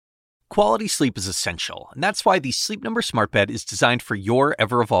Quality sleep is essential, and that's why the Sleep Number Smart Bed is designed for your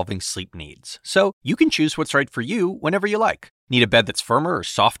ever-evolving sleep needs. So you can choose what's right for you whenever you like. Need a bed that's firmer or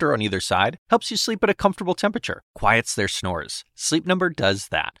softer on either side? Helps you sleep at a comfortable temperature, quiets their snores. Sleep Number does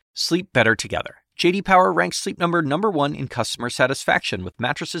that. Sleep better together. J.D. Power ranks Sleep Number #1 in customer satisfaction with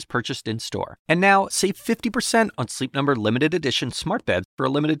mattresses purchased in-store. And now, save 50% on Sleep Number limited edition smart beds for a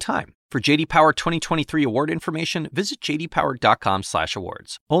limited time. For J.D. Power 2023 award information, visit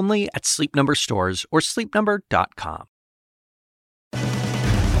jdpower.com/awards. Only at Sleep Number stores or sleepnumber.com.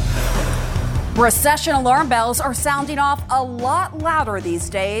 Recession alarm bells are sounding off a lot louder these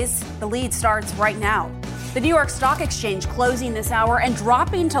days. The lead starts right now. The New York Stock Exchange closing this hour and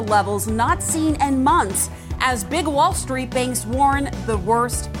dropping to levels not seen in months as big Wall Street banks warn the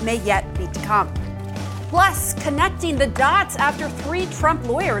worst may yet be to come. Plus, connecting the dots after 3 Trump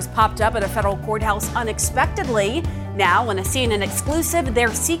lawyers popped up at a federal courthouse unexpectedly. Now, in a CNN exclusive,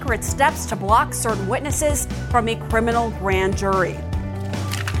 their secret steps to block certain witnesses from a criminal grand jury.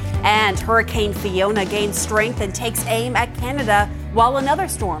 And Hurricane Fiona gains strength and takes aim at Canada, while another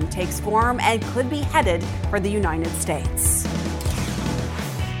storm takes form and could be headed for the United States.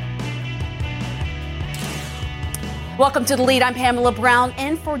 Welcome to The Lead. I'm Pamela Brown,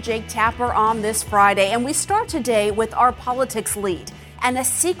 in for Jake Tapper on this Friday. And we start today with our politics lead and a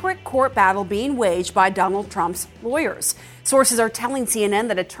secret court battle being waged by Donald Trump's lawyers. Sources are telling CNN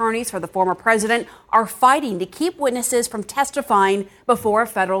that attorneys for the former president are fighting to keep witnesses from testifying before a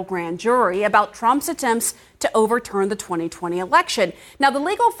federal grand jury about Trump's attempts to overturn the 2020 election. Now, the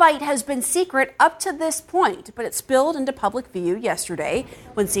legal fight has been secret up to this point, but it spilled into public view yesterday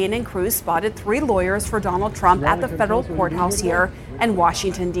when CNN crews spotted 3 lawyers for Donald Trump at the federal courthouse here in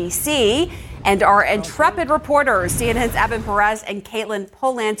Washington, D.C. And our intrepid reporters, CNN's Evan Perez and Caitlin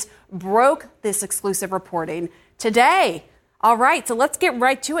Polantz, broke this exclusive reporting today. All right, so let's get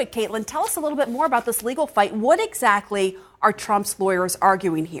right to it, Caitlin. Tell us a little bit more about this legal fight. What exactly are Trump's lawyers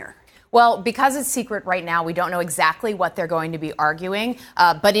arguing here? Well, because it's secret right now, we don't know exactly what they're going to be arguing,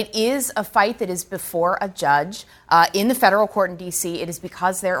 but it is a fight that is before a judge in the federal court in D.C. It is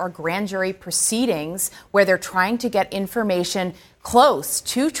because there are grand jury proceedings where they're trying to get information close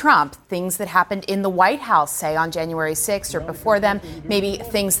to Trump, things that happened in the White House, say on January 6th or before them, maybe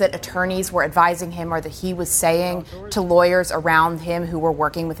things that attorneys were advising him or that he was saying to lawyers around him who were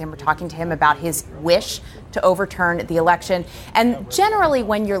working with him or talking to him about his wish to overturn the election. And generally,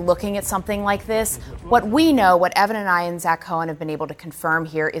 when you're looking at something like this, what we know, what Evan and I and Zach Cohen have been able to confirm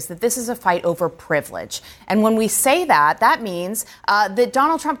here is that this is a fight over privilege. And when we say that, that means that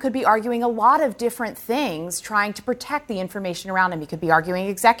Donald Trump could be arguing a lot of different things trying to protect the information around him. He could be arguing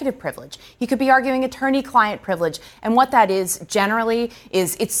executive privilege. He could be arguing attorney-client privilege. And what that is generally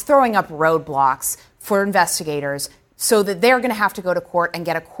is it's throwing up roadblocks for investigators so that they're going to have to go to court and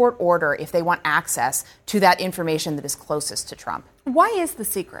get a court order if they want access to that information that is closest to Trump. Why is the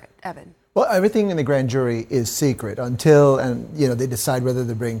secret, Evan? Well, everything in the grand jury is secret until they decide whether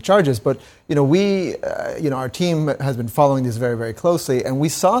to bring charges. But our team has been following this very, very closely, and we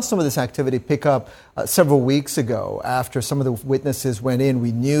saw some of this activity pick up several weeks ago after some of the witnesses went in.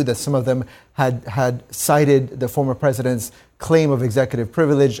 We knew that some of them had cited the former president's claim of executive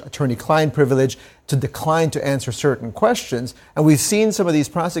privilege, attorney-client privilege, to decline to answer certain questions. And we've seen some of these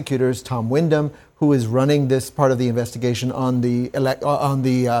prosecutors, Tom Windham, who is running this part of the investigation on the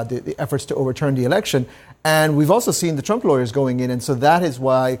efforts to overturn the election. And we've also seen the Trump lawyers going in. And so that is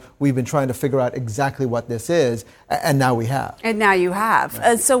why we've been trying to figure out exactly what this is. And now we have. And now you have.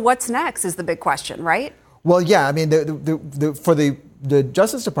 And so what's next is the big question, right? Well, yeah. I mean, for the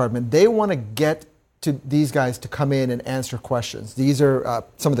Justice Department, they want to get to these guys to come in and answer questions. These are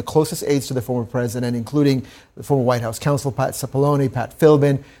some of the closest aides to the former president, including the former White House counsel, Pat Cipollone, Pat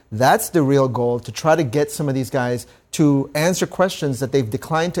Philbin. That's the real goal, to try to get some of these guys to answer questions that they've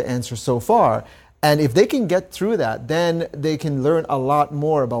declined to answer so far. And if they can get through that, then they can learn a lot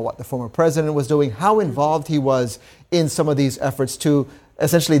more about what the former president was doing, how involved he was in some of these efforts to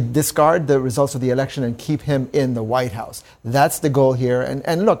essentially discard the results of the election and keep him in the White House. That's the goal here.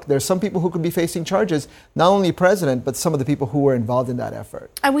 And look, there's some people who could be facing charges, not only president, but some of the people who were involved in that effort.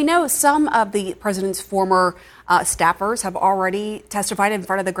 And we know some of the president's former staffers have already testified in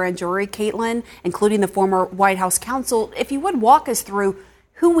front of the grand jury, Caitlin, including the former White House counsel. If you would walk us through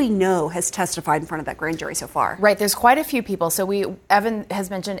who we know has testified in front of that grand jury so far. Right. There's quite a few people. So Evan has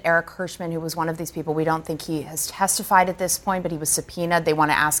mentioned Eric Hirschman, who was one of these people. We don't think he has testified at this point, but he was subpoenaed. They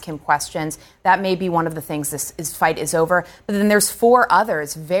want to ask him questions. That may be one of the things this fight is over. But then there's 4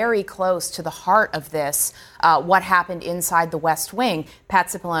 others very close to the heart of this, what happened inside the West Wing. Pat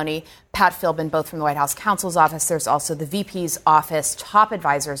Cipollone, Pat Philbin, both from the White House counsel's office. There's also the VP's office, top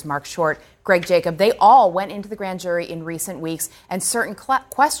advisors, Mark Short, Greg Jacob. They all went into the grand jury in recent weeks, and certain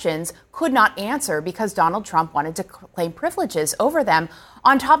questions could not answer because Donald Trump wanted to claim privileges over them.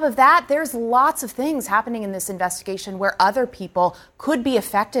 On top of that, there's lots of things happening in this investigation where other people could be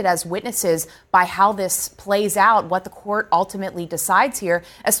affected as witnesses by how this plays out, what the court ultimately decides here,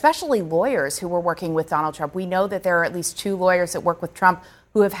 especially lawyers who were working with Donald Trump. We know that there are at least 2 lawyers that work with Trump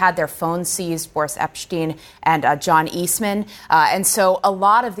who have had their phones seized, Boris Epshteyn and John Eastman. And so a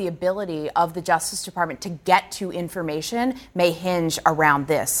lot of the ability of the Justice Department to get to information may hinge around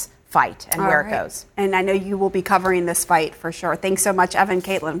this fight and where it goes. And I know you will be covering this fight for sure. Thanks so much, Evan,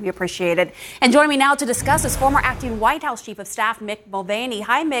 Caitlin. We appreciate it. And joining me now to discuss is former acting White House Chief of Staff Mick Mulvaney.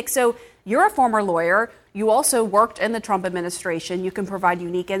 Hi, Mick. So you're a former lawyer. You also worked in the Trump administration. You can provide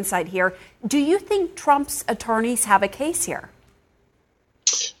unique insight here. Do you think Trump's attorneys have a case here?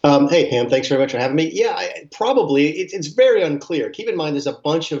 Hey, Pam, thanks very much for having me. Yeah, probably. It's very unclear. Keep in mind, there's a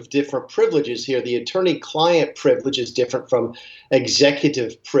bunch of different privileges here. The attorney-client privilege is different from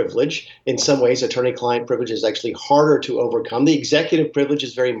executive privilege. In some ways, attorney-client privilege is actually harder to overcome. The executive privilege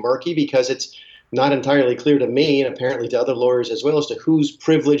is very murky because it's not entirely clear to me, and apparently to other lawyers as well, as to whose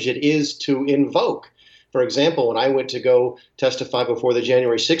privilege it is to invoke. For example, when I went to go testify before the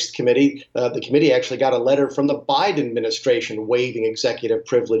January 6th committee, the committee actually got a letter from the Biden administration waiving executive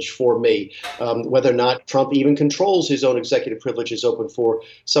privilege for me. Whether or not Trump even controls his own executive privilege is open for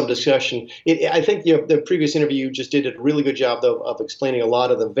some discussion. I think the previous interview you just did a really good job, though, of explaining a lot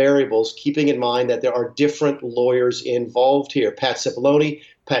of the variables, keeping in mind that there are different lawyers involved here. Pat Cipollone,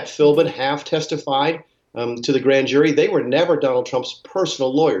 Pat Philbin have testified to the grand jury. They were never Donald Trump's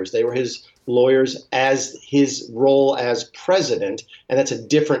personal lawyers. They were his lawyers as his role as president, and that's a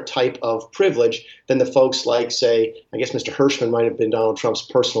different type of privilege than the folks like, say, I guess Mr. Hirschman might have been Donald Trump's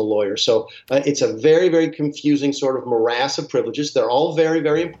personal lawyer. So it's a very, very confusing sort of morass of privileges. They're all very,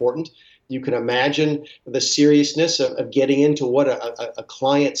 very important. You can imagine the seriousness of getting into what a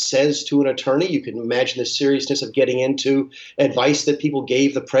client says to an attorney. You can imagine the seriousness of getting into advice that people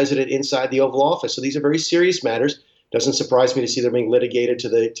gave the president inside the Oval Office. So these are very serious matters. Doesn't surprise me to see them being litigated to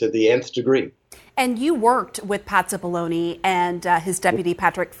the nth degree. And you worked with Pat Cipollone and his deputy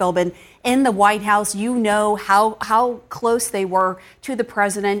Patrick Philbin in the White House. You know how close they were to the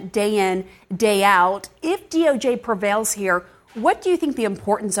president day in, day out. If DOJ prevails here, what do you think the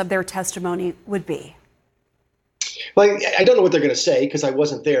importance of their testimony would be? Well, I don't know what they're going to say because I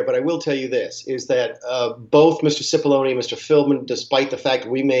wasn't there, but I will tell you this, is that both Mr. Cipollone and Mr. Philbin, despite the fact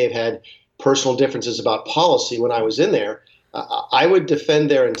we may have had personal differences about policy when I was in there, I would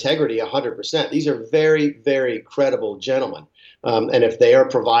defend their integrity 100%. These are very, very credible gentlemen. And if they are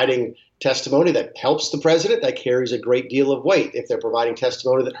providing testimony that helps the president, that carries a great deal of weight. If they're providing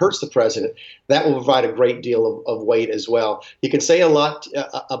testimony that hurts the president, that will provide a great deal of weight as well. You can say a lot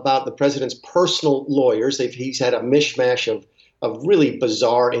about the president's personal lawyers. He's had a mishmash of really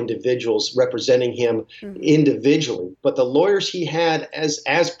bizarre individuals representing him individually. But the lawyers he had as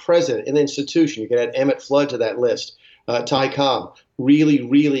president in the institution, you can add Emmett Flood to that list, Ty Cobb, really,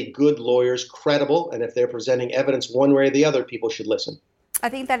 really good lawyers, credible. And if they're presenting evidence one way or the other, people should listen. I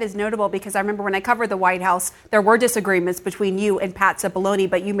think that is notable because I remember when I covered the White House, there were disagreements between you and Pat Cipollone,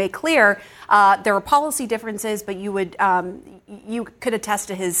 but you made clear there were policy differences, but you could attest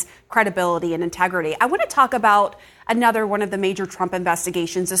to his credibility and integrity. I want to talk about another one of the major Trump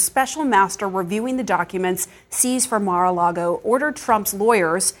investigations. A special master reviewing the documents seized from Mar-a-Lago ordered Trump's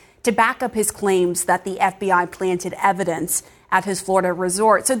lawyers to back up his claims that the FBI planted evidence at his Florida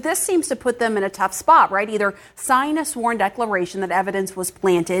resort. So this seems to put them in a tough spot, right? Either sign a sworn declaration that evidence was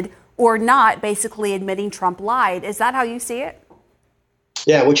planted or not, basically admitting Trump lied. Is that how you see it?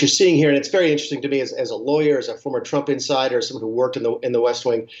 Yeah, what you're seeing here, and it's very interesting to me as a lawyer, as a former Trump insider, as someone who worked in the West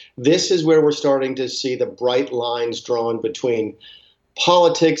Wing, this is where we're starting to see the bright lines drawn between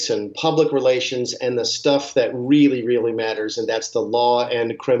politics and public relations and the stuff that really, really matters, and that's the law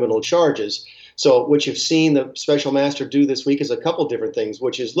and criminal charges. So what you've seen the special master do this week is a couple different things,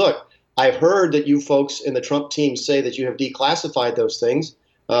 which is, look, I've heard that you folks in the Trump team say that you have declassified those things,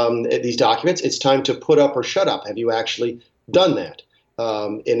 these documents. It's time to put up or shut up. Have you actually done that?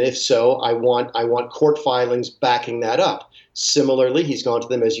 And if so, I want court filings backing that up. Similarly, he's gone to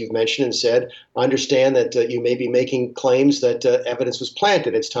them, as you've mentioned, and said, understand that you may be making claims that evidence was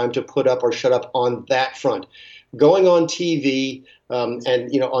planted. It's time to put up or shut up on that front. Going on TV and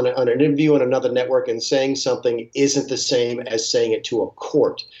on an interview on another network and saying something isn't the same as saying it to a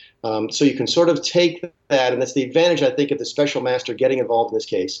court. So you can sort of take that, and that's the advantage, I think, of the special master getting involved in this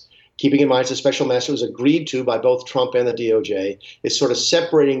case. keeping in mind it's a special master was agreed to by both Trump and the DOJ, is sort of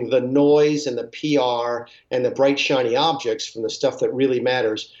separating the noise and the PR and the bright, shiny objects from the stuff that really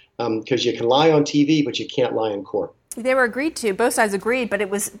matters, because you can lie on TV, but you can't lie in court. They were agreed to. Both sides agreed, but it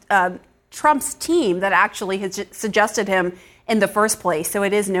was Trump's team that actually has suggested him in the first place. So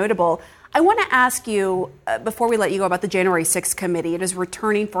it is notable. I want to ask you, before we let you go, about the January 6th committee. It is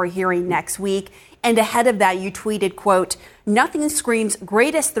returning for a hearing next week. And ahead of that, you tweeted, quote, "Nothing screams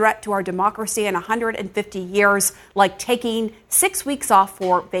greatest threat to our democracy in 150 years like taking 6 weeks off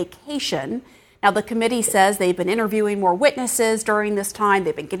for vacation." Now, the committee says they've been interviewing more witnesses during this time.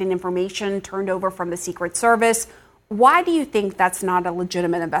 They've been getting information turned over from the Secret Service. Why do you think that's not a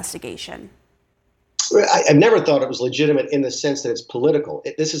legitimate investigation? I've never thought it was legitimate in the sense that it's political.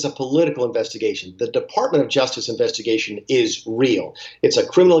 This is a political investigation. The Department of Justice investigation is real. It's a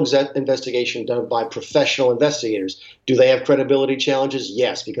criminal investigation done by professional investigators. Do they have credibility challenges?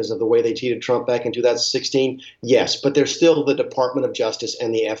 Yes, because of the way they treated Trump back in 2016. Yes, but they're still the Department of Justice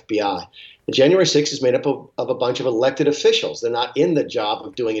and the FBI. The January 6th is made up of a bunch of elected officials. They're not in the job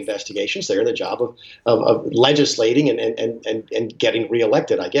of doing investigations. They're in the job of legislating and getting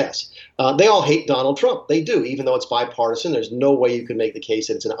reelected, I guess. They all hate Donald Trump. They do, even though it's bipartisan. There's no way you can make the case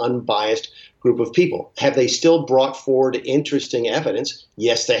that it's an unbiased group of people. Have they still brought forward interesting evidence?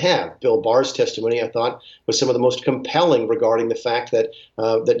 Yes, they have. Bill Barr's testimony, I thought, was some of the most compelling regarding the fact that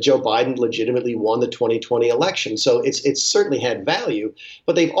that Joe Biden legitimately won the 2020 election. So it's certainly had value,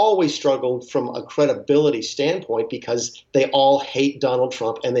 but they've always struggled from a credibility standpoint because they all hate Donald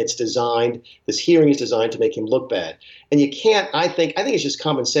Trump, and this hearing is designed to make him look bad. And you can't, I think it's just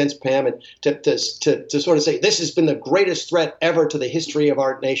common sense, Pam, and to sort of say this has been the greatest threat ever to the history of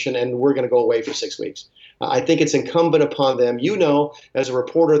our nation, and we're going to go away for 6 weeks. I think it's incumbent upon them. You know, as a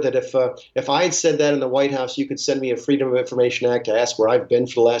reporter, that if I had said that in the White House, you could send me a Freedom of Information Act to ask where I've been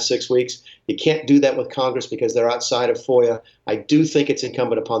for the last 6 weeks. You can't do that with Congress because they're outside of FOIA. I do think it's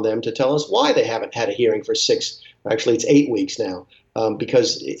incumbent upon them to tell us why they haven't had a hearing for it's 8 weeks now.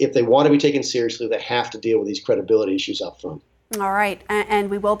 Because if they want to be taken seriously, they have to deal with these credibility issues up front. All right. And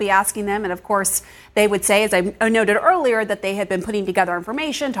we will be asking them. And of course, they would say, as I noted earlier, that they had been putting together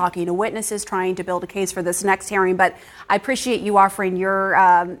information, talking to witnesses, trying to build a case for this next hearing. But I appreciate you offering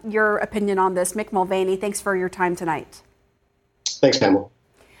your opinion on this. Mick Mulvaney, thanks for your time tonight. Thanks, Pamela.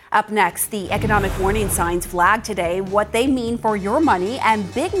 Up next, the economic warning signs flag today, what they mean for your money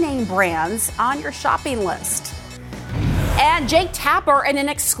and big name brands on your shopping list. And Jake Tapper in an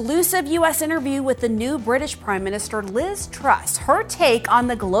exclusive U.S. interview with the new British Prime Minister Liz Truss, her take on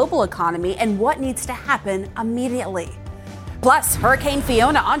the global economy and what needs to happen immediately. Plus, Hurricane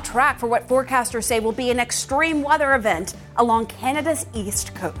Fiona on track for what forecasters say will be an extreme weather event along Canada's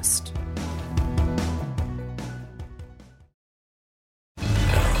east coast.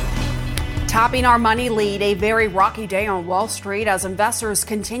 Topping our money lead, a very rocky day on Wall Street as investors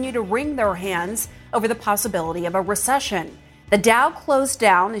continue to wring their hands over the possibility of a recession. The Dow closed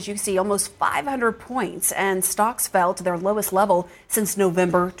down, as you see, almost 500 points, and stocks fell to their lowest level since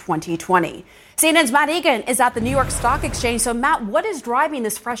November 2020. CNN's Matt Egan is at the New York Stock Exchange. So, Matt, what is driving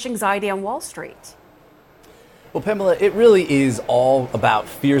this fresh anxiety on Wall Street? Well, Pamela, it really is all about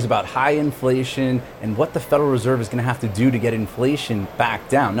fears about high inflation and what the Federal Reserve is going to have to do to get inflation back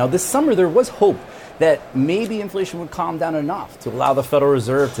down. Now, this summer, there was hope that maybe inflation would calm down enough to allow the Federal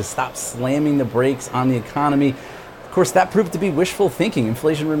Reserve to stop slamming the brakes on the economy. Of course, that proved to be wishful thinking.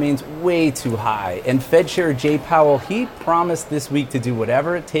 Inflation remains way too high. And Fed Chair Jay Powell, he promised this week to do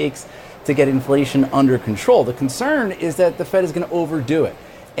whatever it takes to get inflation under control. The concern is that the Fed is going to overdo it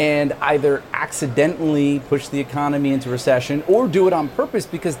and either accidentally push the economy into recession or do it on purpose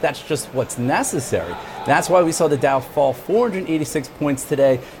because that's just what's necessary. That's why we saw the Dow fall 486 points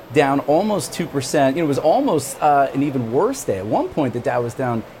today, down almost 2%. It was almost an even worse day. At one point, the Dow was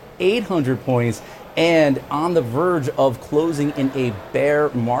down 800 points and on the verge of closing in a bear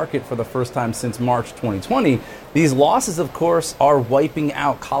market for the first time since March 2020. These losses, of course, are wiping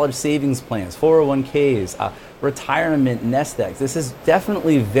out college savings plans, 401ks, retirement nest eggs. This is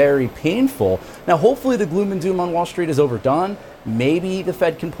definitely very painful. Now, hopefully the gloom and doom on Wall Street is overdone. Maybe the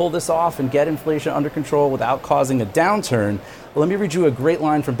Fed can pull this off and get inflation under control without causing a downturn. Well, let me read you a great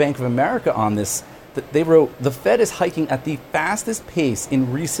line from Bank of America on this. They wrote, "The Fed is hiking at the fastest pace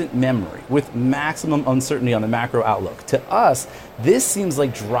in recent memory with maximum uncertainty on the macro outlook. To us, this seems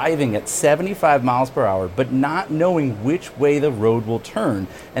like driving at 75 miles per hour, but not knowing which way the road will turn.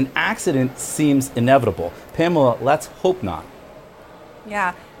 An accident seems inevitable." Pamela, let's hope not.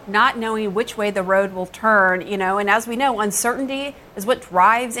 Yeah. not knowing which way the road will turn, and as we know, uncertainty is what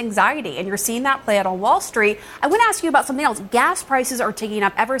drives anxiety. And you're seeing that play out on Wall Street. I want to ask you about something else. Gas prices are ticking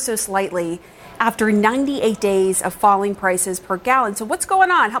up ever so slightly after 98 days of falling prices per gallon. So what's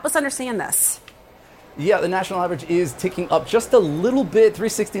going on? Help us understand this. Yeah, the national average is ticking up just a little bit,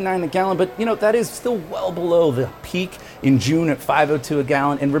 $3.69 a gallon, but that is still well below the peak in June at $5.02 a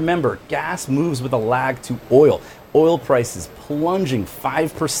gallon. And remember, gas moves with a lag to oil. Oil prices plunging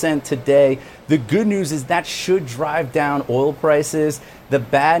 5% today. The good news is that should drive down oil prices. The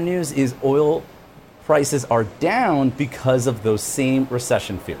bad news is oil prices are down because of those same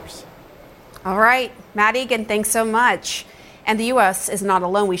recession fears. All right, Matt Egan, thanks so much. And the U.S. is not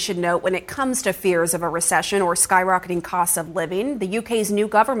alone, we should note, when it comes to fears of a recession or skyrocketing costs of living. The UK's new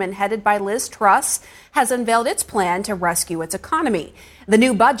government, headed by Liz Truss, has unveiled its plan to rescue its economy. The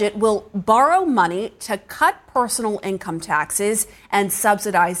new budget will borrow money to cut personal income taxes and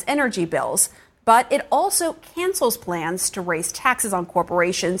subsidize energy bills. But it also cancels plans to raise taxes on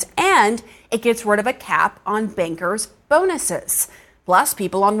corporations, and it gets rid of a cap on bankers' bonuses. Plus,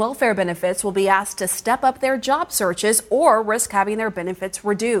 people on welfare benefits will be asked to step up their job searches or risk having their benefits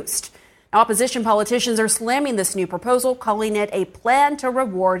reduced. Now, opposition politicians are slamming this new proposal, calling it a plan to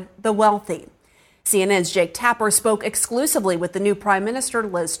reward the wealthy. CNN's Jake Tapper spoke exclusively with the new Prime Minister,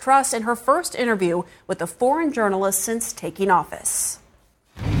 Liz Truss, in her first interview with a foreign journalist since taking office.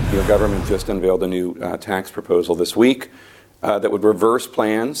 Your government just unveiled a new tax proposal this week that would reverse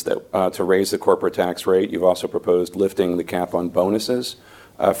plans to raise the corporate tax rate. You've also proposed lifting the cap on bonuses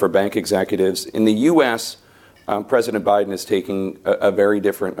for bank executives. In the U.S., President Biden is taking a very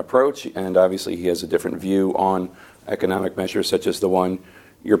different approach, and obviously he has a different view on economic measures such as the one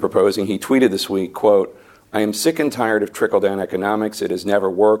you're proposing. He tweeted this week, quote, "I am sick and tired of trickle-down economics. It has never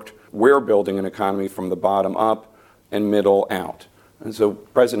worked. We're building an economy from the bottom up and middle out." And so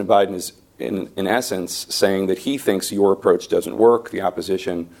President Biden is in essence saying that he thinks your approach doesn't work. The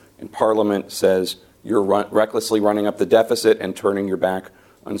opposition in Parliament says you're recklessly running up the deficit and turning your back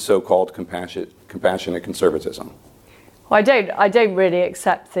on so-called compassionate conservatism. Well, I don't really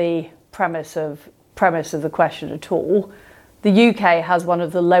accept the premise of the question at all. The UK has one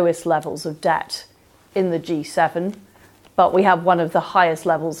of the lowest levels of debt in the G7, but we have one of the highest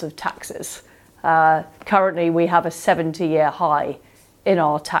levels of taxes. Currently, we have a 70-year high in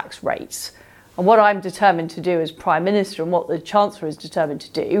our tax rates. And what I'm determined to do as Prime Minister, and what the Chancellor is determined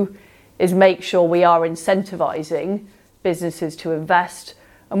to do, is make sure we are incentivising businesses to invest,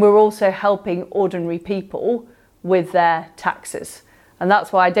 and we're also helping ordinary people with their taxes. And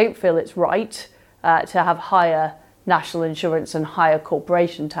that's why I don't feel it's right to have higher national insurance and higher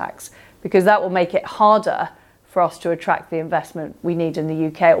corporation tax, because that will make it harder for us to attract the investment we need in the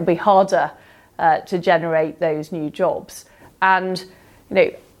UK. It will be harder to generate those new jobs. And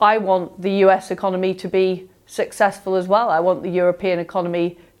I want the US economy to be successful as well. I want the European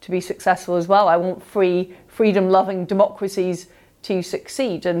economy to be successful as well. I want freedom-loving democracies to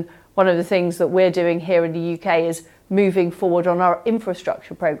succeed. And one of the things that we're doing here in the UK is moving forward on our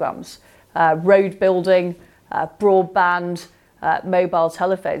infrastructure programmes, road building, broadband, mobile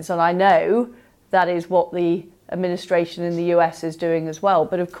telephones. And I know that is what the administration in the US is doing as well.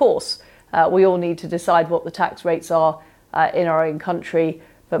 But of course, we all need to decide what the tax rates are in our own country.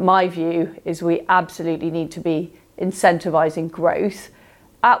 But my view is we absolutely need to be incentivising growth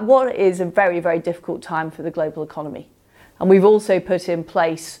at what is a very, very difficult time for the global economy. And we've also put in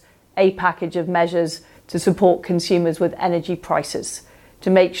place a package of measures to support consumers with energy prices, to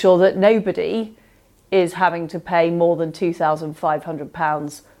make sure that nobody is having to pay more than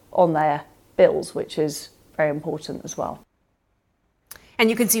 £2,500 on their bills, which is very important as well. And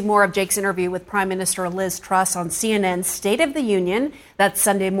you can see more of Jake's interview with Prime Minister Liz Truss on CNN's State of the Union. That's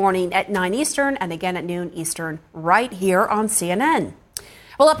Sunday morning at 9 Eastern and again at noon Eastern right here on CNN.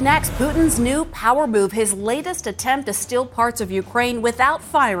 Well, up next, Putin's new power move, his latest attempt to steal parts of Ukraine without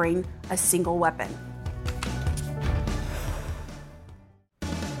firing a single weapon.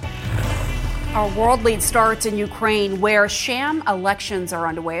 Our world lead starts in Ukraine, where sham elections are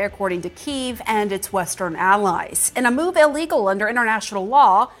underway, according to Kyiv and its Western allies. In a move illegal under international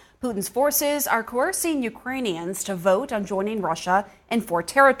law, Putin's forces are coercing Ukrainians to vote on joining Russia in 4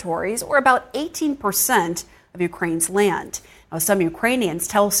 territories, or about 18% of Ukraine's land. Now, some Ukrainians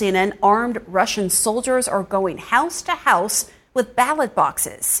tell CNN armed Russian soldiers are going house to house with ballot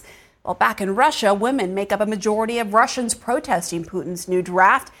boxes. While back in Russia, women make up a majority of Russians protesting Putin's new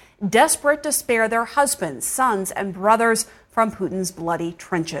draft, desperate to spare their husbands, sons, and brothers from Putin's bloody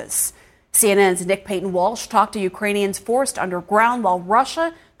trenches. CNN's Nick Payton-Walsh talked to Ukrainians forced underground while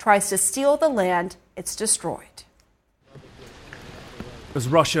Russia tries to steal the land it's destroyed. as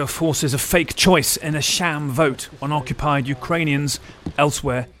Russia forces a fake choice in a sham vote on occupied Ukrainians.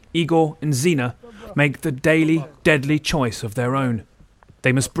 Elsewhere, Igor and Zina make the daily, deadly choice of their own.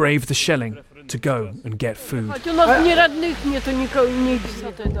 They must brave the shelling to go and get food.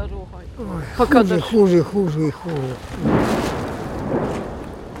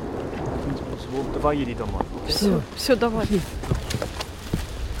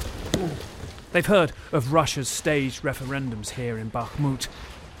 They've heard of Russia's staged referendums here in Bakhmut,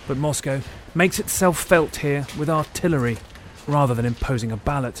 but Moscow makes itself felt here with artillery rather than imposing a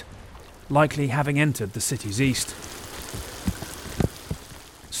ballot, likely having entered the city's east.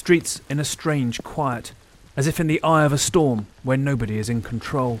 Streets in a strange quiet, as if in the eye of a storm where nobody is in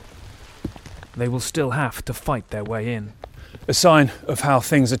control. They will still have to fight their way in. A sign of how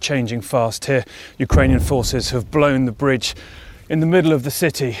things are changing fast here. Ukrainian forces have blown the bridge in the middle of the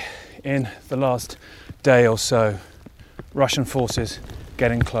city in the last day or so. Russian forces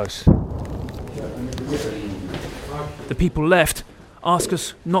getting close. The people left ask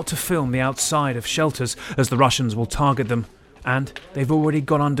us not to film the outside of shelters as the Russians will target them, and they've already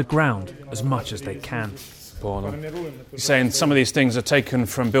gone underground as much as they can. He's saying some of these things are taken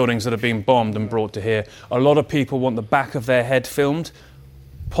from buildings that have been bombed and brought to here. A lot of people want the back of their head filmed,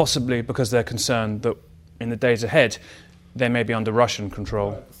 possibly because they're concerned that in the days ahead they may be under Russian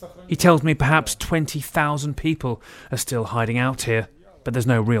control. He tells me perhaps 20,000 people are still hiding out here, but there's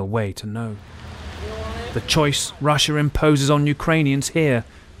no real way to know. The choice Russia imposes on Ukrainians here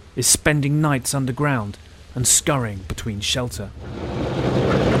is spending nights underground and scurrying between shelter.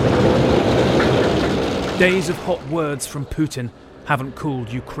 Days of hot words from Putin haven't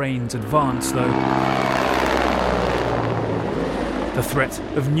cooled Ukraine's advance, though. The threat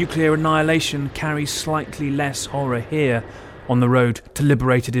of nuclear annihilation carries slightly less horror here, on the road to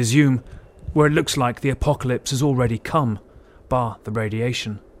liberated Izium, where it looks like the apocalypse has already come, bar the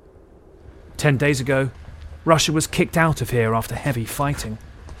radiation. 10 days ago, Russia was kicked out of here after heavy fighting.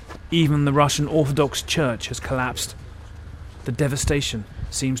 Even the Russian Orthodox Church has collapsed. The devastation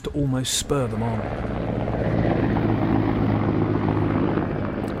seems to almost spur them on.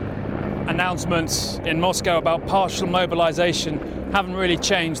 Announcements in Moscow about partial mobilization haven't really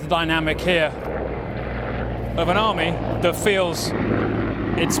changed the dynamic here of an army that feels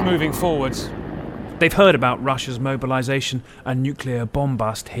it's moving forwards. They've heard about Russia's mobilization and nuclear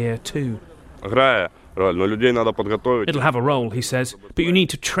bombast here too. It'll have a role, he says, but you need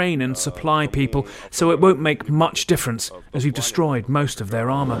to train and supply people, so it won't make much difference, as we've destroyed most of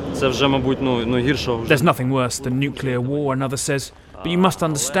their armour. There's nothing worse than nuclear war, another says, but you must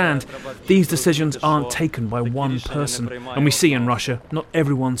understand, these decisions aren't taken by one person, and we see in Russia, not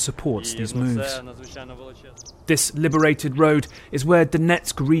everyone supports these moves. This liberated road is where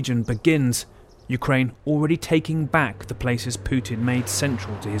Donetsk region begins, Ukraine already taking back the places Putin made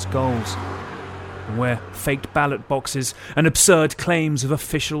central to his goals, and where faked ballot boxes and absurd claims of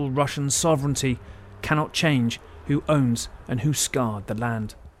official Russian sovereignty cannot change who owns and who scarred the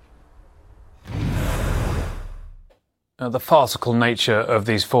land. The farcical nature of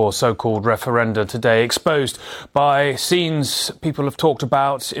these four so-called referenda today, exposed by scenes people have talked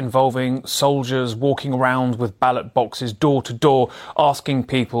about involving soldiers walking around with ballot boxes door to door, asking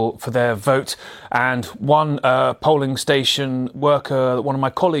people for their vote. And one polling station worker that one of my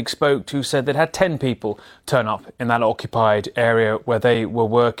colleagues spoke to said they'd had 10 people turn up in that occupied area where they were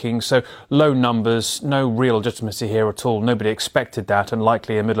working. So low numbers, no real legitimacy here at all. Nobody expected that, and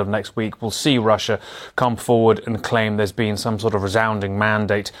likely in the middle of next week we'll see Russia come forward and claim there's been some sort of resounding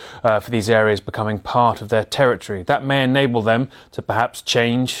mandate for these areas becoming part of their territory. That may enable them to perhaps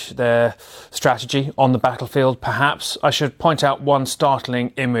change their strategy on the battlefield. Perhaps I should point out one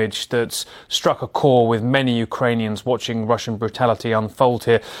startling image that's struck a chord with many Ukrainians watching Russian brutality unfold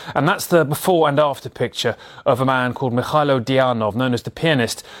here, and that's the before and after picture of a man called Mikhailo Dianov, known as the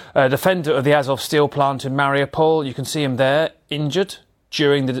Pianist, a defender of the Azov steel plant in Mariupol. You can see him there, injured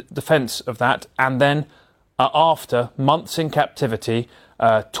during the defence of that, and then after months in captivity,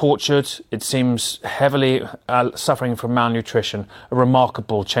 tortured, it seems heavily suffering from malnutrition. A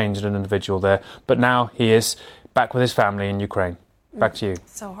remarkable change in an individual there. But now he is back with his family in Ukraine. Back to you.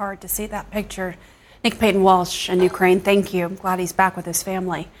 So hard to see that picture. Nick Payton-Walsh in Ukraine, thank you. I'm glad he's back with his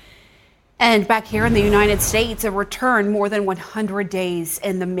family. And back here in the United States, a return more than 100 days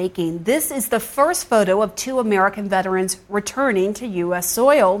in the making. This is the first photo of two American veterans returning to U.S.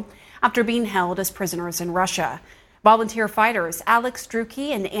 soil after being held as prisoners in Russia. Volunteer fighters Alex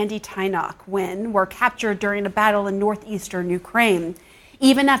Druki and Andy Tynok were captured during a battle in northeastern Ukraine.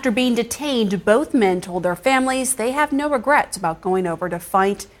 Even after being detained, both men told their families they have no regrets about going over to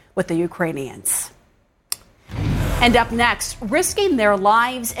fight with the Ukrainians. And up next, risking their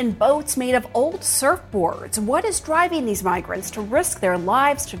lives in boats made of old surfboards. What is driving these migrants to risk their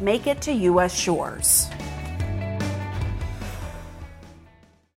lives to make it to U.S. shores?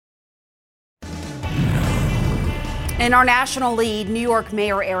 In our national lead, New York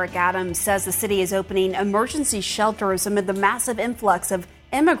Mayor Eric Adams says the city is opening emergency shelters amid the massive influx of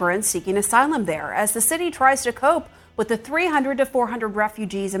immigrants seeking asylum there as the city tries to cope with the 300 to 400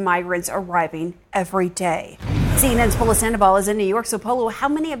 refugees and migrants arriving every day. CNN's Polo Sandoval is in New York. So, Polo, how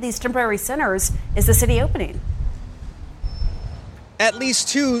many of these temporary centers is the city opening? At least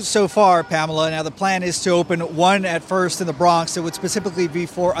 2 so far, Pamela. Now, the plan is to open one at first in the Bronx. It would specifically be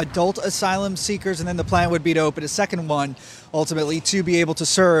for adult asylum seekers, and then the plan would be to open a second one, ultimately, to be able to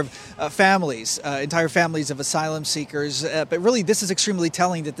serve families, entire families of asylum seekers. But really, this is extremely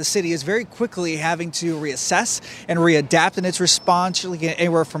telling that the city is very quickly having to reassess and readapt in its response. You're looking at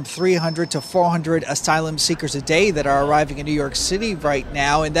anywhere from 300 to 400 asylum seekers a day that are arriving in New York City right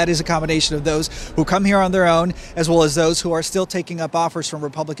now, and that is a combination of those who come here on their own, as well as those who are still taking up offers from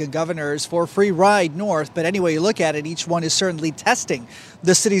Republican governors for a free ride north. But anyway you look at it, each one is certainly testing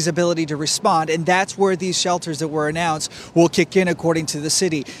the city's ability to respond, and that's where these shelters that were announced will kick in, according to the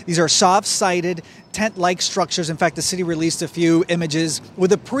city. These are soft-sided, tent-like structures. In fact, the city released a few images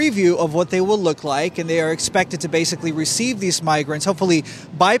with a preview of what they will look like, and they are expected to basically receive these migrants, hopefully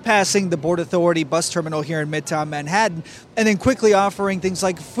bypassing the Port Authority bus terminal here in Midtown Manhattan, and then quickly offering things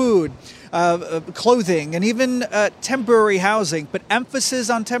like food, clothing, and even temporary housing, but emphasis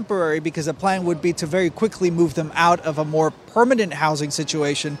on temporary because the plan would be to very quickly move them out of a more permanent housing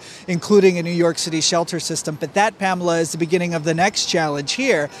situation, including a New York City shelter system. But that, Pamela, is the beginning of the next challenge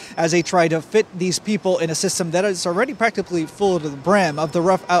here as they try to fit these people in a system that is already practically full to the brim. Out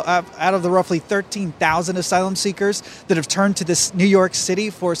of the roughly 13,000 asylum seekers that have turned to this New York City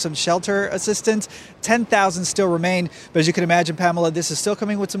for some shelter assistance, 10,000 still remain. But as you can imagine, Pamela, this is still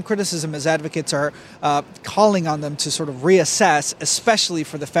coming with some criticism as advocates are calling on them to sort of reassess, especially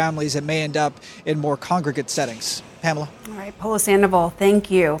for the families that may end up in more congregate settings. Pamela. All right, Polo Sandoval,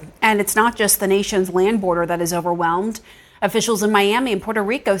 thank you. And it's not just the nation's land border that is overwhelmed. Officials in Miami and Puerto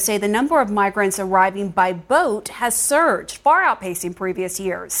Rico say the number of migrants arriving by boat has surged, far outpacing previous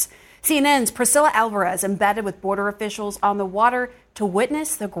years. CNN's Priscilla Alvarez embedded with border officials on the water to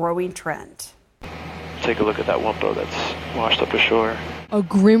witness the growing trend. Take a look at that one boat that's washed up ashore. A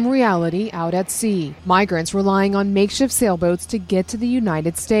grim reality out at sea. Migrants relying on makeshift sailboats to get to the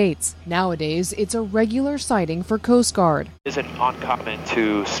United States. Nowadays, it's a regular sighting for Coast Guard. It isn't uncommon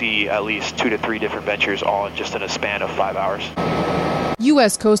to see at least 2 to 3 different ventures all just in a span of 5 hours.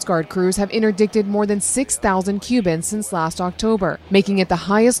 U.S. Coast Guard crews have interdicted more than 6,000 Cubans since last October, making it the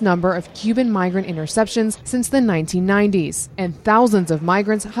highest number of Cuban migrant interceptions since the 1990s. And thousands of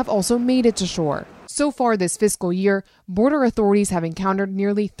migrants have also made it to shore. So far this fiscal year, border authorities have encountered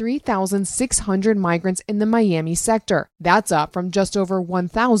nearly 3,600 migrants in the Miami sector. That's up from just over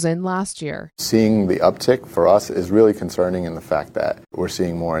 1,000 last year. Seeing the uptick for us is really concerning in the fact that we're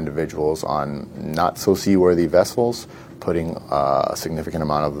seeing more individuals on not so seaworthy vessels, putting a significant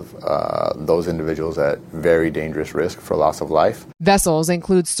amount of those individuals at very dangerous risk for loss of life. Vessels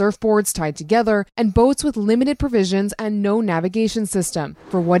include surfboards tied together and boats with limited provisions and no navigation system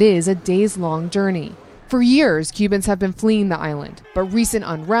for what is a days-long journey. For years, Cubans have been fleeing the island, but recent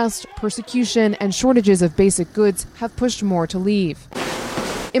unrest, persecution, and shortages of basic goods have pushed more to leave.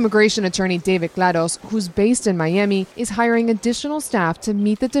 Immigration attorney David Claros, who's based in Miami, is hiring additional staff to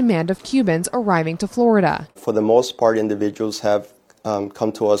meet the demand of Cubans arriving to Florida. For the most part, individuals have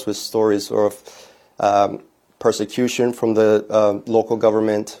come to us with stories of persecution from the local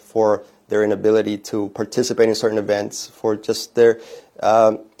government for their inability to participate in certain events, for just their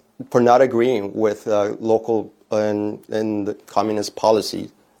for not agreeing with local and the communist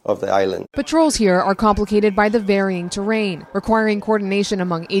policy of the island. Patrols here are complicated by the varying terrain, requiring coordination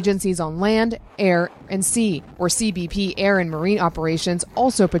among agencies on land, air, and sea, where CBP Air and Marine Operations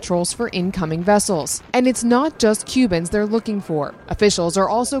also patrols for incoming vessels. And it's not just Cubans they're looking for. Officials are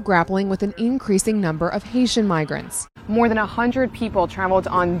also grappling with an increasing number of Haitian migrants. More than 100 people traveled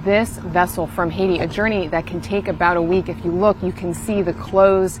on this vessel from Haiti, a journey that can take about a week. If you look, you can see the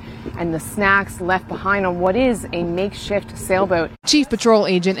clothes and the snacks left behind on what is a makeshift sailboat. Chief Patrol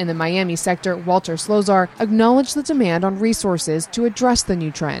Agent in the Miami sector, Walter Slozar, acknowledged the demand on resources to address the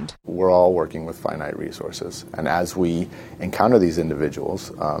new trend. We're all working with finite resources, and as we encounter these individuals,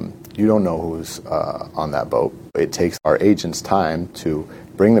 you don't know who's on that boat. It takes our agents time to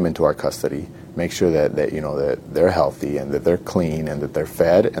bring them into our custody, make sure that that they're healthy and that they're clean and that they're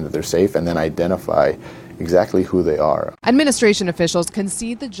fed and that they're safe, and then identify exactly who they are. Administration officials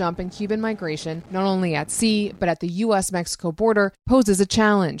concede the jump in Cuban migration, not only at sea, but at the U.S.-Mexico border, poses a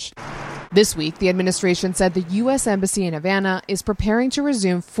challenge. This week, the administration said the U.S. Embassy in Havana is preparing to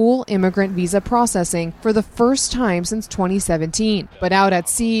resume full immigrant visa processing for the first time since 2017. But out at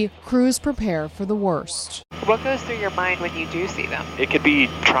sea, crews prepare for the worst. What goes through your mind when you do see them? It could be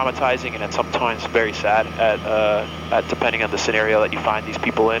traumatizing and sometimes very sad at depending on the scenario that you find these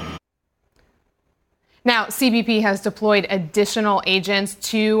people in. Now, CBP has deployed additional agents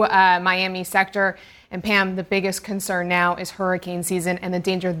to Miami sector. And Pam, the biggest concern now is hurricane season and the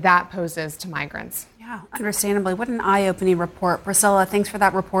danger that poses to migrants. Yeah, understandably. What an eye-opening report. Priscilla, thanks for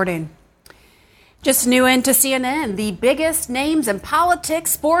that reporting. Just new into CNN, the biggest names in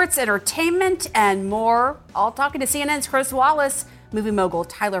politics, sports, entertainment, and more. All talking to CNN's Chris Wallace. Movie mogul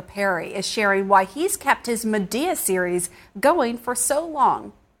Tyler Perry is sharing why he's kept his Madea series going for so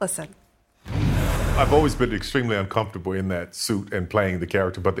long. Listen. I've always been extremely uncomfortable in that suit and playing the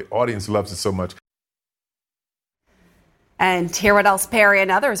character, but the audience loves it so much. And hear what else Perry and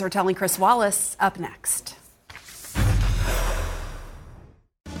others are telling Chris Wallace up next.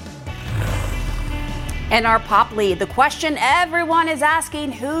 In our pop lead, the question everyone is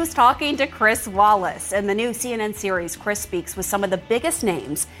asking, who's talking to Chris Wallace? In the new CNN series, Chris speaks with some of the biggest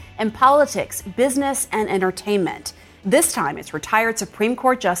names in politics, business, and entertainment. This time, it's retired Supreme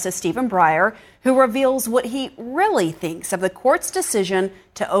Court Justice Stephen Breyer, who reveals what he really thinks of the court's decision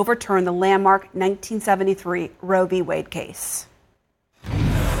to overturn the landmark 1973 Roe v. Wade case.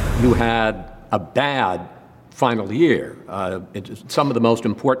 You had a bad final year. Some of the most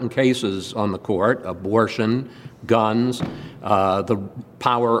important cases on the court, abortion, guns, the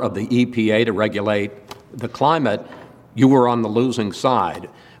power of the EPA to regulate the climate, you were on the losing side.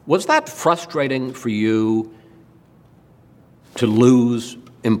 Was that frustrating for you to lose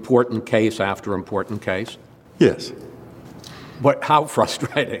important case after important case? Yes. But how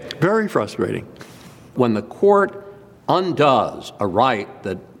frustrating? Very frustrating. When the court undoes a right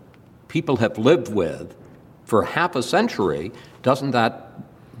that people have lived with for half a century, doesn't that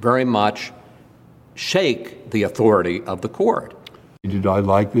very much shake the authority of the court? Did I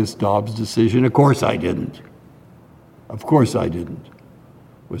like this Dobbs decision? Of course I didn't. Of course I didn't.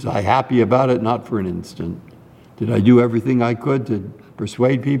 Was I happy about it? Not for an instant. Did I do everything I could to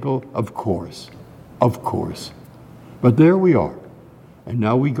persuade people? Of course. Of course. But there we are. And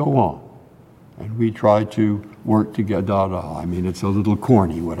now we go on. And we try to work together. I mean, it's a little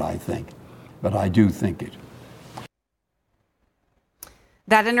corny what I think. But I do think it.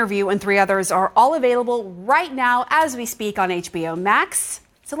 That interview and 3 others are all available right now as we speak on HBO Max.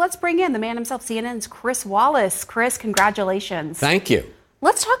 So let's bring in the man himself, CNN's Chris Wallace. Chris, congratulations. Thank you.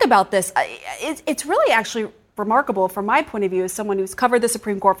 Let's talk about this. It's really actually remarkable from my point of view as someone who's covered the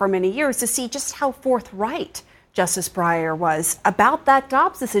Supreme Court for many years to see just how forthright Justice Breyer was about that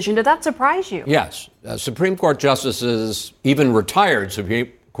Dobbs decision. Did that surprise you? Yes. Supreme Court justices, even retired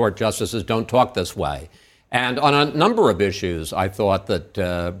Supreme Court justices, don't talk this way. And on a number of issues, I thought that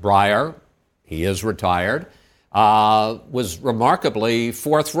Breyer, he is retired, was remarkably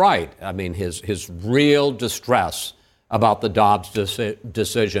forthright. I mean, his real distress about the Dobbs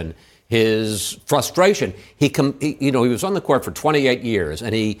decision, his frustration. He was on the court for 28 years,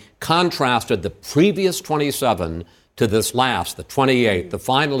 and he contrasted the previous 27 to this last, the 28th, the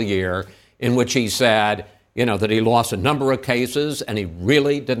final year, in which he said, that he lost a number of cases, and he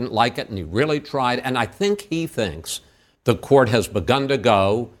really didn't like it, and he really tried. And I think he thinks the court has begun to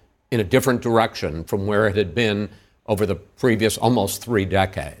go in a different direction from where it had been over the previous almost 3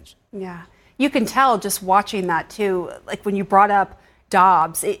 decades. Yeah. You can tell just watching that, too. Like when you brought up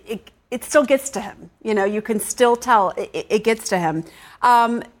Dobbs, it still gets to him. You can still tell it gets to him.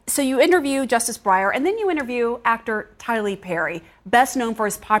 So you interview Justice Breyer, and then you interview actor Tyler Perry, best known for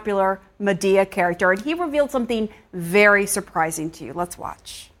his popular Madea character, and he revealed something very surprising to you. Let's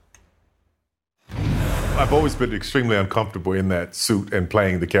watch. I've always been extremely uncomfortable in that suit and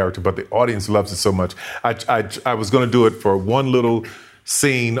playing the character, but the audience loves it so much. I was going to do it for one little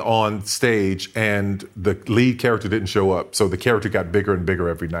scene on stage, and the lead character didn't show up. So the character got bigger and bigger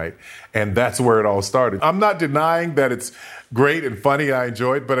every night. And that's where it all started. I'm not denying that it's great and funny. I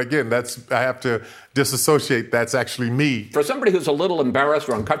enjoy it. But again, I have to disassociate. That's actually me. For somebody who's a little embarrassed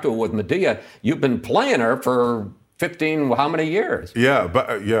or uncomfortable with Madea, you've been playing her for 15, how many years?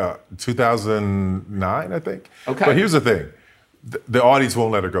 Yeah, 2009, I think. Okay. But here's the thing. The audience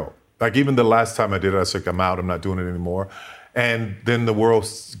won't let her go. Like even the last time I did it, I said, I'm out. I'm not doing it anymore. And then the world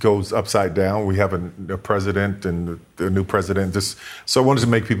goes upside down. We have a president and a new president. So I wanted to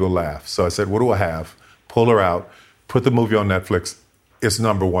make people laugh. So I said, what do I have? Pull her out, put the movie on Netflix. It's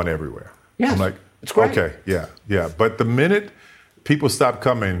 #1 everywhere. Yes. I'm like, It's great. Okay, yeah. But the minute people stop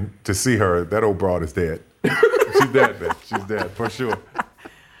coming to see her, that old broad is dead. She's dead, man. She's dead, for sure.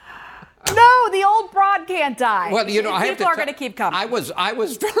 No, the old broad can't die. Well, you know, people are going to keep coming. I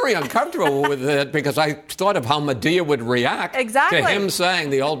was very uncomfortable with it because I thought of how Medea would react exactly to him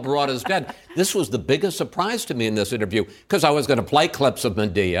saying the old broad is dead. This was the biggest surprise to me in this interview because I was going to play clips of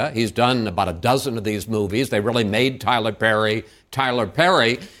Medea. He's done about a dozen of these movies. They really made Tyler Perry.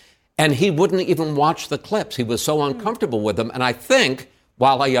 And he wouldn't even watch the clips. He was so uncomfortable with them. And I think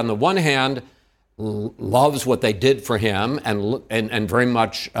while he, on the one hand, loves what they did for him and very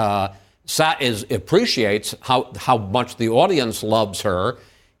much appreciates how much the audience loves her,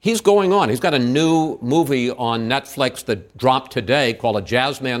 he's going on. He's got a new movie on Netflix that dropped today called A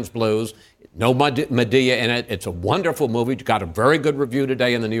Jazzman's Blues. No Medea in it. It's a wonderful movie. Got a very good review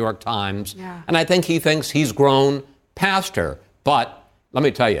today in the New York Times. Yeah. And I think he thinks he's grown past her. But let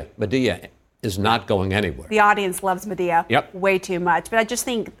me tell you, Medea is not going anywhere. The audience loves Medea way too much. But I just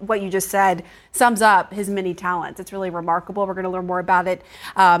think what you just said sums up his many talents. It's really remarkable. We're going to learn more about it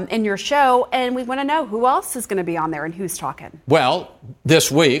in your show. And we want to know who else is going to be on there and who's talking. Well,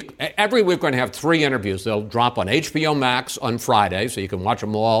 this week, every week we're going to have 3 interviews. They'll drop on HBO Max on Friday, so you can watch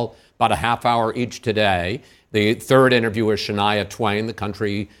them all about a half hour each today. The third interview is Shania Twain, the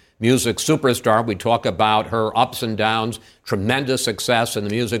country music superstar. We talk about her ups and downs, tremendous success in the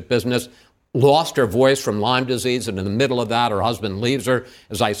music business, lost her voice from Lyme disease, and in the middle of that, her husband leaves her.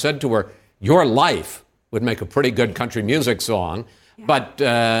 As I said to her, your life would make a pretty good country music song. Yeah. But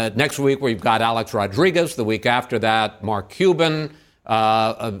next week, we've got Alex Rodriguez. The week after that, Mark Cuban,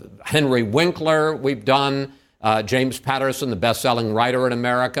 Henry Winkler we've done, James Patterson, the best-selling writer in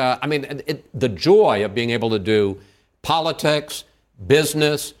America. I mean, the joy of being able to do politics,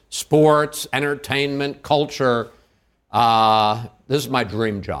 business, sports, entertainment, culture. This is my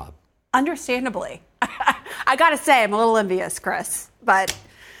dream job. Understandably. I got to say, I'm a little envious, Chris. But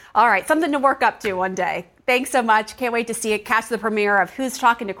all right, something to work up to one day. Thanks so much. Can't wait to see it. Catch the premiere of Who's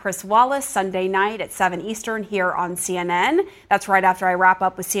Talking to Chris Wallace Sunday night at 7 Eastern here on CNN. That's right after I wrap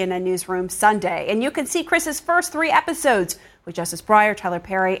up with CNN Newsroom Sunday. And you can see Chris's first 3 episodes with Justice Breyer, Tyler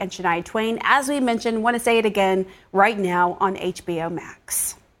Perry, and Shania Twain. As we mentioned, want to say it again right now on HBO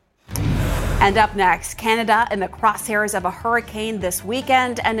Max. And up next, Canada in the crosshairs of a hurricane this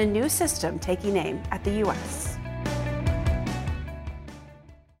weekend and a new system taking aim at the U.S.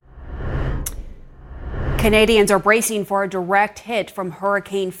 Canadians are bracing for a direct hit from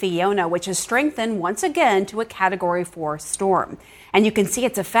Hurricane Fiona, which has strengthened once again to a Category 4 storm. And you can see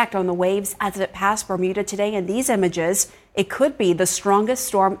its effect on the waves as it passed Bermuda today in these images. It could be the strongest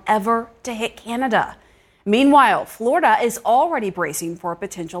storm ever to hit Canada. Meanwhile, Florida is already bracing for a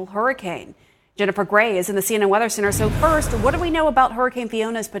potential hurricane. Jennifer Gray is in the CNN Weather Center. So first, what do we know about Hurricane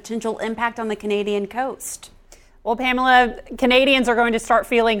Fiona's potential impact on the Canadian coast? Well, Pamela, Canadians are going to start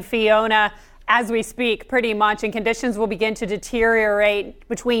feeling Fiona as we speak, pretty much, and conditions will begin to deteriorate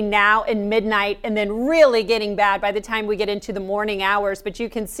between now and midnight and then really getting bad by the time we get into the morning hours. But you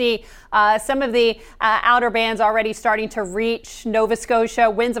can see some of the outer bands already starting to reach Nova Scotia,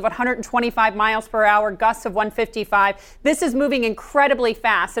 winds of 125 miles per hour, gusts of 155. This is moving incredibly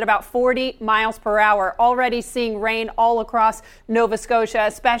fast at about 40 miles per hour. Already seeing rain all across Nova Scotia,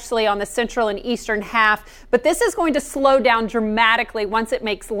 especially on the central and eastern half. But this is going to slow down dramatically once it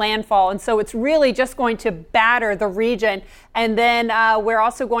makes landfall. And so it's really just going to batter the region. And then we're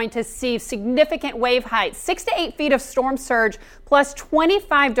also going to see significant wave heights, 6 to 8 feet of storm surge, plus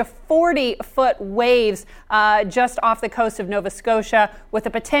 25 to 40 foot waves just off the coast of Nova Scotia, with the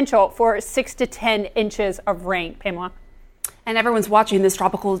potential for 6 to 10 inches of rain. Pamela. And everyone's watching this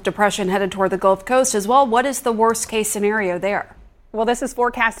tropical depression headed toward the Gulf Coast as well. What is the worst case scenario there? Well, this is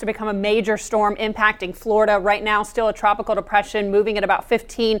forecast to become a major storm impacting Florida. Right now, still a tropical depression moving at about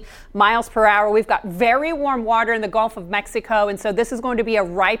 15 miles per hour. We've got very warm water in the Gulf of Mexico, and so this is going to be a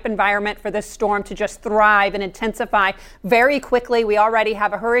ripe environment for this storm to just thrive and intensify very quickly. We already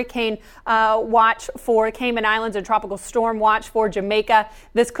have a hurricane watch for Cayman Islands and tropical storm watch for Jamaica.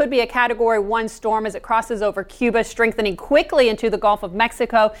 This could be a Category 1 storm as it crosses over Cuba, strengthening quickly into the Gulf of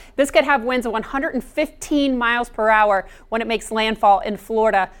Mexico. This could have winds of 115 miles per hour when it makes landfall in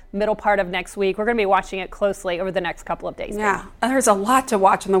Florida middle part of next week. We're going to be watching it closely over the next couple of days. Yeah, there's a lot to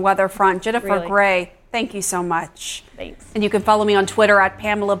watch on the weather front. Jennifer Gray, thank you so much. Thanks. And you can follow me on Twitter at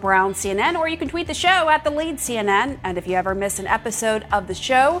Pamela Brown CNN, or you can tweet the show at The Lead CNN. And if you ever miss an episode of the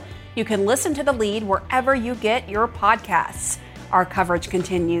show, you can listen to The Lead wherever you get your podcasts. Our coverage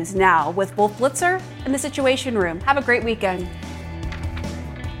continues now with Wolf Blitzer in the Situation Room. Have a great weekend.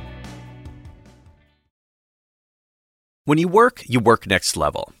 When you work next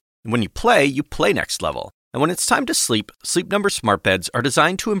level. And when you play next level. And when it's time to sleep, Sleep Number smart beds are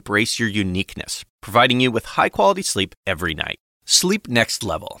designed to embrace your uniqueness, providing you with high-quality sleep every night. Sleep next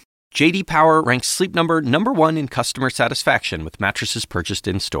level. J.D. Power ranks Sleep Number #1 in customer satisfaction with mattresses purchased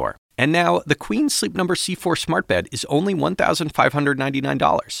in-store. And now, the Queen Sleep Number C4 smart bed is only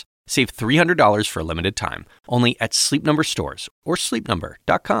 $1,599. Save $300 for a limited time, only at Sleep Number stores or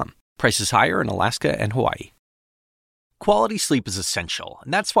sleepnumber.com. Prices higher in Alaska and Hawaii. Quality sleep is essential,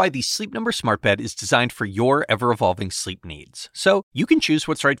 and that's why the Sleep Number smart bed is designed for your ever-evolving sleep needs. So you can choose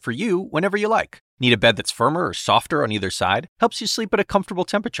what's right for you whenever you like. Need a bed that's firmer or softer on either side? Helps you sleep at a comfortable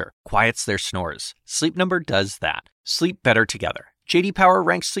temperature, quiets their snores. Sleep Number does that. Sleep better together. J.D. Power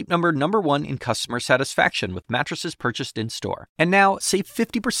ranks Sleep Number #1 in customer satisfaction with mattresses purchased in-store. And now, save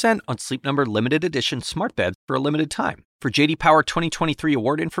 50% on Sleep Number limited edition smart beds for a limited time. For J.D. Power 2023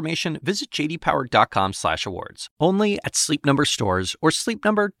 award information, visit jdpower.com/awards. Only at Sleep Number stores or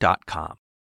sleepnumber.com.